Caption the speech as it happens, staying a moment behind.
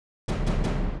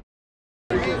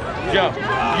Joe,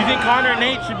 you think Conor and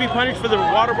Nate should be punished for the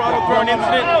water bottle throwing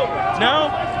incident?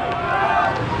 No?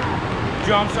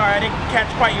 Joe, I'm sorry, I didn't catch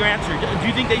quite your answer. Do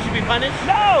you think they should be punished?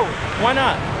 No! Why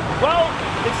not? Well,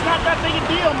 it's not that big a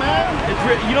deal, man.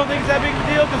 You don't think it's that big a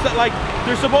deal? Because, like,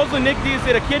 there's supposedly Nick Diaz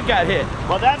said a kid got hit.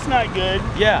 Well, that's not good.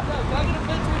 Yeah.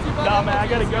 No, man, I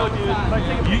gotta go, dude.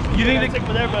 You think they take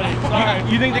with everybody? Sorry.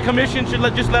 You think the commission should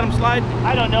just let them slide?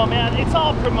 I don't know, man. It's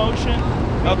all promotion.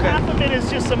 Okay. Half of it is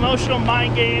just emotional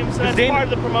mind games. That's part of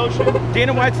the promotion.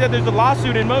 Dana White said there's a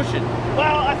lawsuit in motion.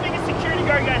 Well, I think a security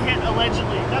guard got hit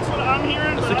allegedly. That's what I'm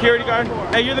hearing. A security guard?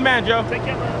 Hey, you're the man, Joe. Take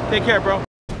care, bro. Take care, bro.